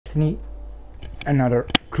Destiny. Another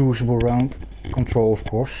Crucible round. Control, of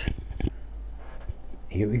course.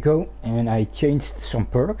 Here we go. And I changed some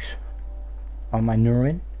perks on my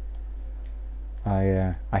Nurin.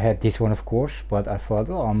 I had this one, of course, but I thought,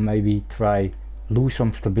 oh, I'll maybe try lose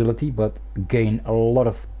some stability but gain a lot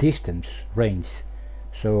of distance, range.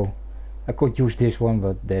 So I could use this one,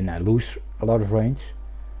 but then I lose a lot of range.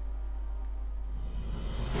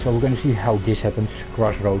 So we're gonna see how this happens.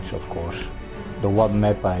 Crossroads, of course. The one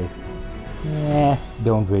map I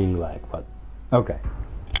don't really like, but okay.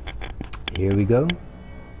 Here we go.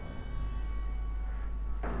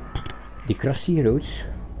 The CROSSROADS.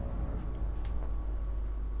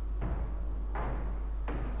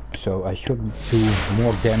 So I should do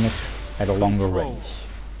more damage at a longer range.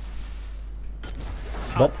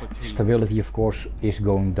 But stability, of course, is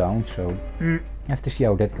going down, so I have to see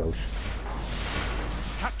how that goes.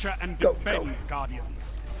 Capture and defend,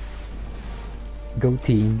 Guardians. Go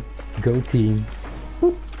team, go team.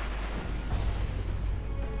 Whoop.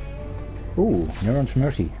 Ooh, Neuron's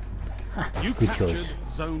Mercy. You good captured choice.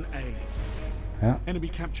 Zone A. Yeah. Enemy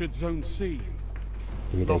captured Zone C.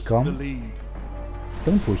 Here they Lost come. the lead.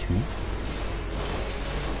 Don't push me.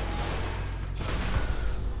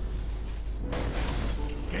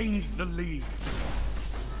 Gains the lead.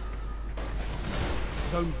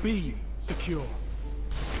 Zone B secure.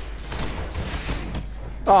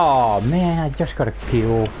 Oh man, I just got a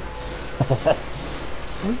kill.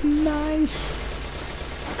 Nice.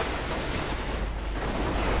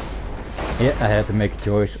 Yeah, I had to make a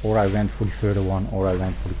choice. Or I went for the further one, or I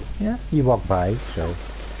went for the... Yeah, he walked by, so...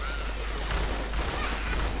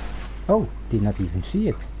 Oh, did not even see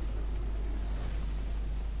it.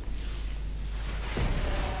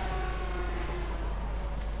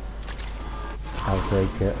 I'll take...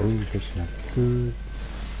 oh, this is not good.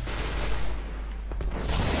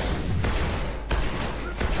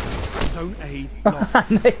 Zone A lost.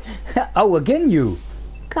 Oh, again you!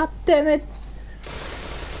 God damn it!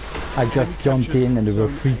 I just jumped in and there were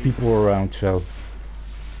 3 people around, so...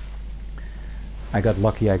 I got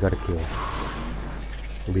lucky, I got a kill.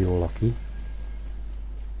 Real lucky.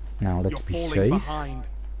 Now let's be safe. Behind.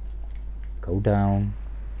 Go down.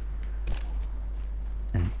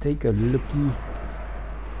 And take a looky.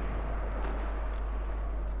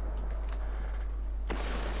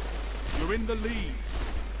 You're in the lead.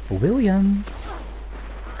 William!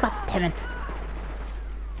 God damn it!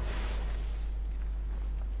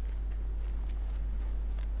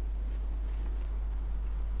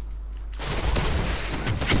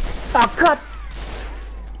 Oh God!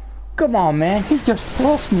 Come on, man! He just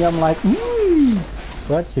lost me. I'm like,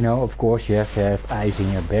 But you know, of course, you have to have eyes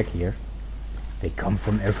in your back here. They come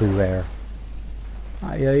from everywhere.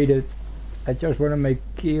 I hate it. I just want to make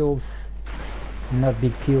kills, not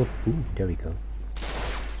be killed. Ooh, there we go.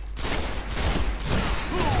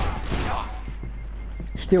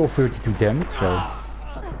 Still 32 damage, so...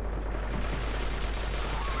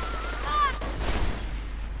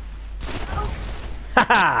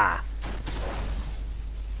 Haha!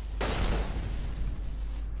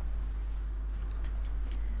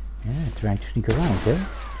 Yeah, trying to sneak around, eh?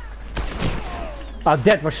 Oh,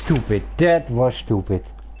 that was stupid. That was stupid.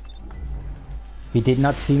 He did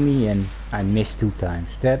not see me and I missed 2 times.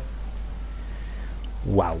 That...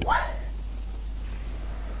 Wow.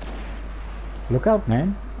 Look out,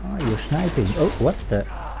 man. Oh, you're sniping. Oh, what the...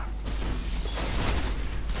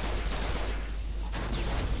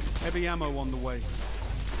 Heavy ammo on the way.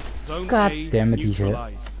 Zone God A damn it, he's hit.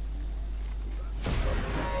 neutralized.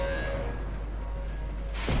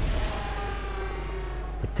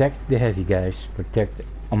 Protect the heavy guys. Protect...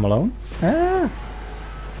 I'm alone? Ah!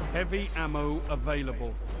 Heavy ammo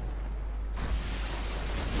available.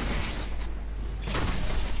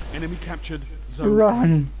 Enemy captured Zone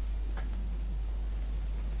Run!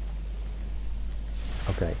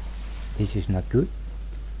 Okay. This is not good.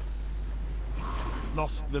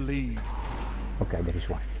 Lost the lead. Okay, there is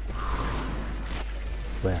one.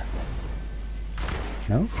 Where?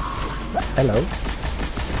 No? Hello?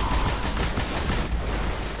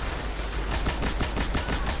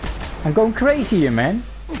 I'm going crazy here, man.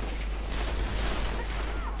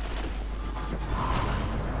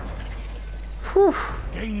 Whew.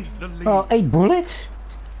 Gains the lead. Oh, 8 bullets?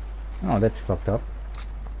 Oh, that's fucked up.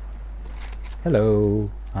 Hello.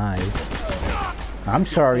 Hi. I'm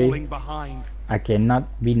sorry. Falling behind. I cannot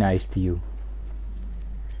be nice to you.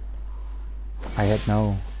 I had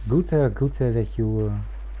no... Good that you...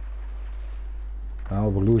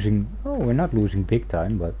 Well, we're losing... Oh, we're not losing big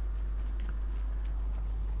time, but...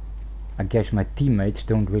 I guess my teammates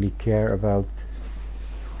don't really care about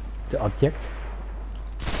the object.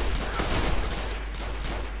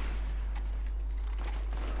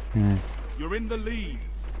 You're in the lead.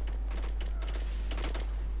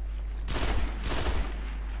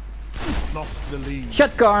 Lost the lead.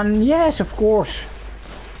 Shotgun, yes, of course.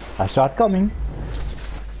 I saw it coming.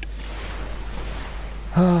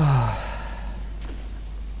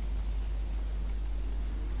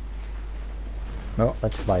 Well,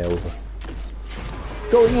 let's fly over.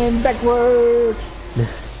 Going in backwards.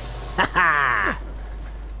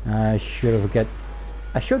 I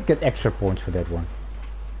should get extra points for that one,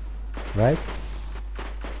 right?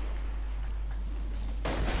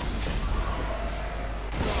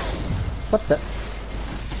 What the?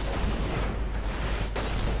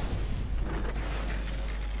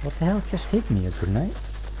 What the hell just hit me? A grenade?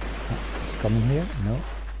 Oh, he's coming here? No.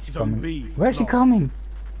 He's Zone coming. B Where's he lost. coming?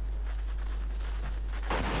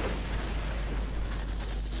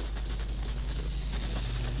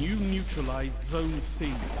 You neutralized Zone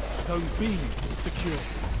C. Zone B secure.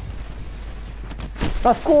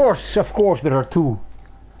 Of course there are two.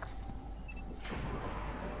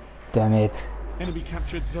 Damn it. Enemy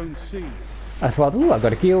captured Zone C. I thought, ooh, I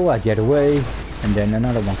got a kill, I get away, and then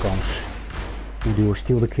another one comes. Do you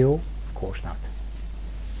steal the kill? Of course not.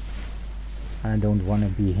 I don't want to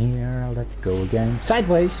be here, let's go again.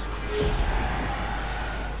 Sideways!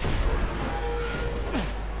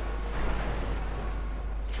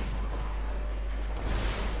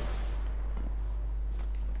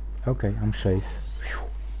 Okay, I'm safe. Phew.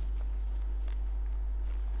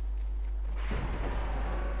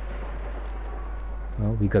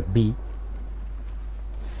 Well, we got B.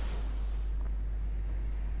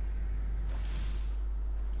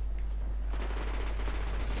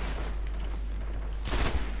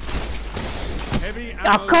 Heavy Oh,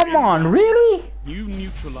 ammo come on, inbound. really? You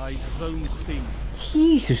neutralized Zone C.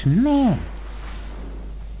 Jesus, man.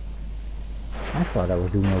 I thought I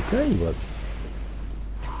was doing okay, but...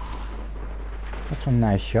 Got some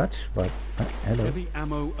nice shots, but... hello. Heavy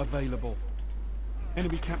ammo available.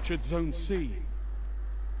 Enemy captured Zone C.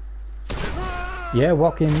 Yeah,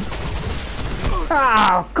 walk in.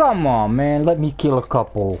 Oh, come on, man. Let me kill a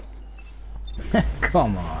couple.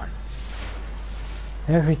 Come on.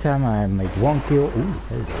 Every time I make one kill... Ooh,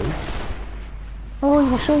 hello. Oh,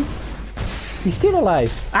 he was so... He's still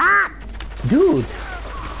alive. Ah! Dude!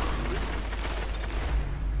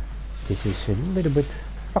 This is a little bit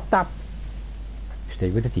fucked up. Stay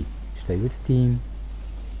with the team. Stay with the team.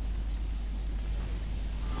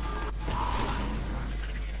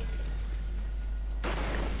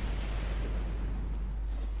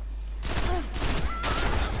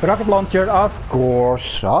 Rocket launcher, of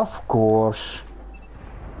course, of course.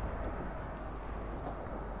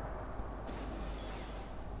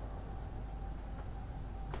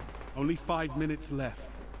 Only 5 minutes left.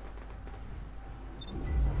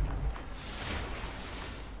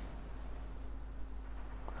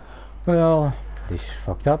 Well, this is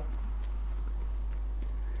fucked up.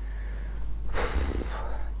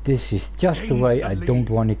 This is just the way I don't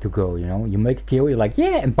want it to go, you know? You make a kill, you're like,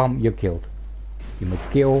 yeah, and bam, you're killed. You make a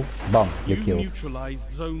kill, bam, you're You killed.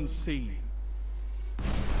 neutralized Zone C.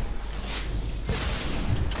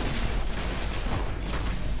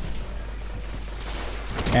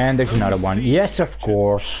 And there's another one. Yes, of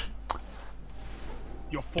course.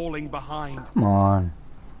 You're falling behind. Come on.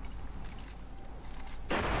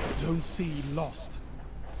 Zone C lost.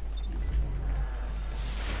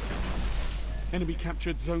 Enemy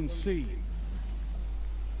captured Zone C.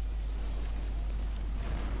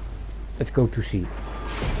 Let's go to C.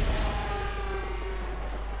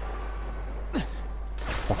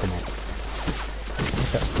 Fuck him up.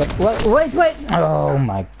 But wait! Oh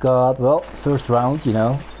my god. Well, first round, you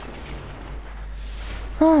know.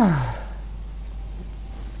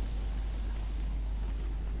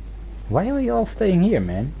 Why are you all staying here,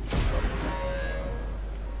 man?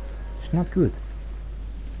 It's not good.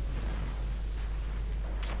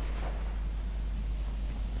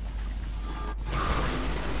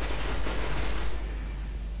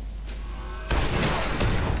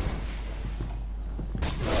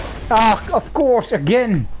 Ah, of course,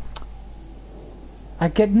 again! I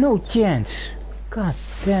get no chance. God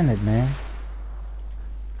damn it, man.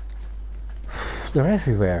 They're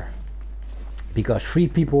everywhere. Because 3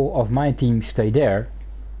 people of my team stay there.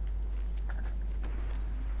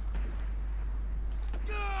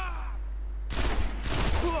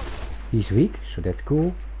 He's weak, so that's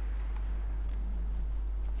cool.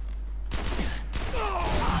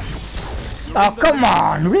 Oh, come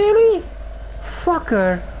on, really?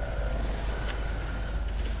 Fucker.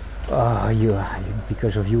 Oh,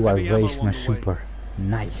 because of you I Heavy ammo waste on my the way. super.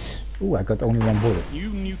 Nice. Ooh, I got only 1 bullet. You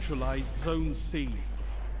neutralized Zone C.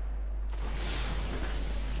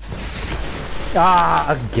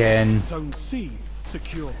 Ah, again. Zone C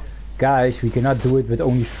secure. Guys, we cannot do it with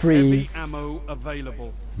only 3. Heavy ammo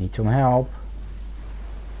available. Need some help.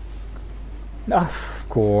 Of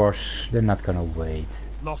course, they're not gonna wait.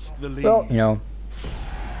 Lost the lead. Well, you know,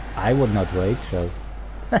 I would not wait, so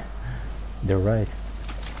they're right.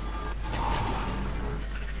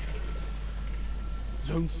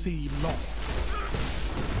 Zone C lost.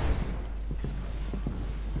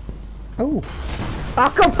 Oh. Ah,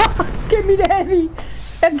 come on! Give me the heavy!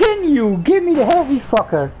 Again you! Give me the heavy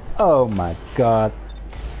fucker! Oh my god.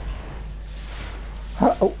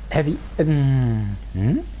 Oh, heavy.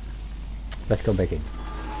 Let's go back in.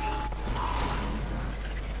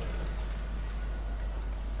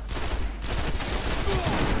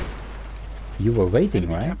 You were waiting,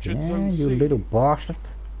 Enemy right? captured Yeah, zone you C. little bastard.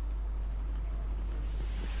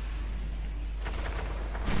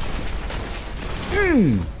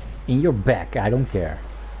 In your back, I don't care.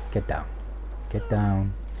 Get down. Get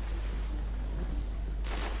down.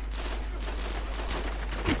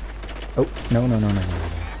 Oh, no, no, no, no, no.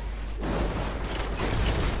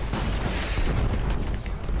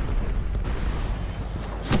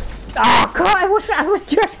 Oh god, I was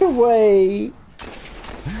just away.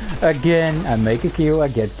 Again, I make a kill, I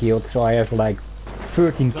get killed, so I have like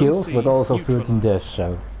 13 kills, but also 13 deaths,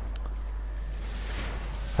 so...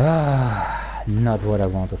 not what I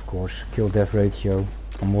want, of course. Kill death ratio.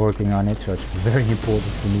 I'm working on it, so it's very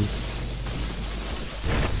important for me.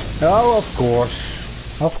 Oh, of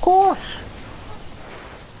course. Of course.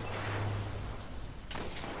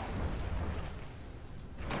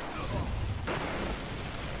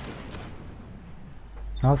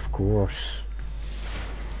 Of course.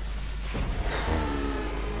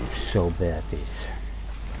 So bad this.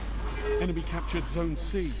 Enemy captured zone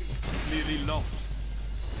C. Nearly lost.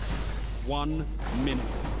 1 minute.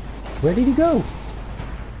 Where did he go?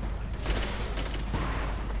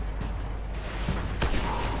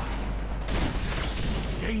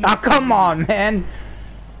 Ah, come on, man!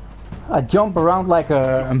 I jump around like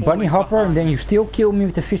a bunny hopper and then you still kill me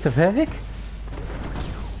with the Fist of Havoc?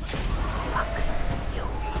 Fuck you.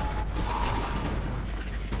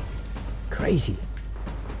 Crazy.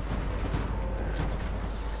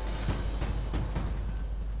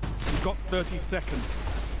 You've got 30 seconds.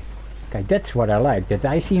 Okay, that's what I like, that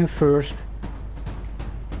I see him first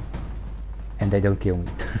and they don't kill me.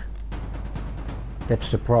 That's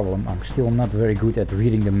the problem, I'm still not very good at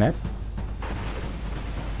reading the map.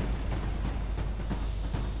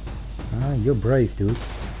 Ah, you're brave, dude.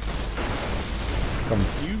 Come.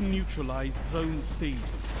 You neutralized zone C.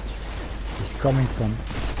 He's coming from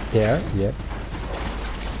there, yeah.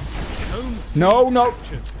 Zone C No, no!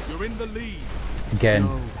 captured. You're in the lead. Again.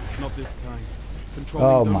 No, not this time. Controlling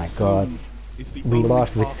Oh those my god. zones is the We only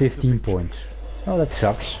lost with path to 15 victory. points. Oh, that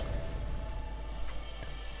sucks.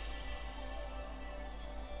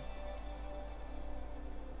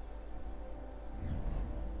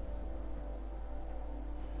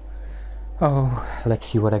 Oh, let's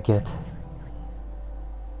see what I get.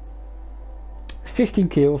 15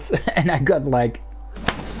 kills and I got like...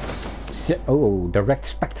 Oh, direct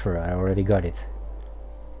Spectre, I already got it.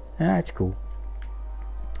 Ah, it's cool.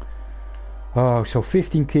 Oh, so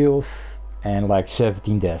 15 kills and like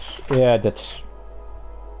 17 deaths. Yeah, that's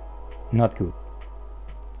not good.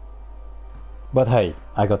 But hey,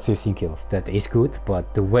 I got 15 kills. That is good,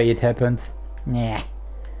 but the way it happened, nah.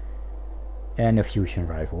 And a fusion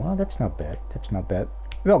rifle. Well, that's not bad. That's not bad.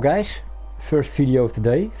 Well, guys, first video of the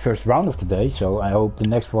day, first round of the day. So I hope the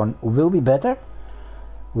next one will be better.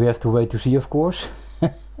 We have to wait to see, of course.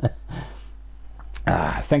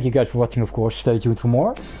 Thank you guys for watching, of course. Stay tuned for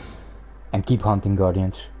more. And keep hunting,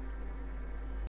 Guardians.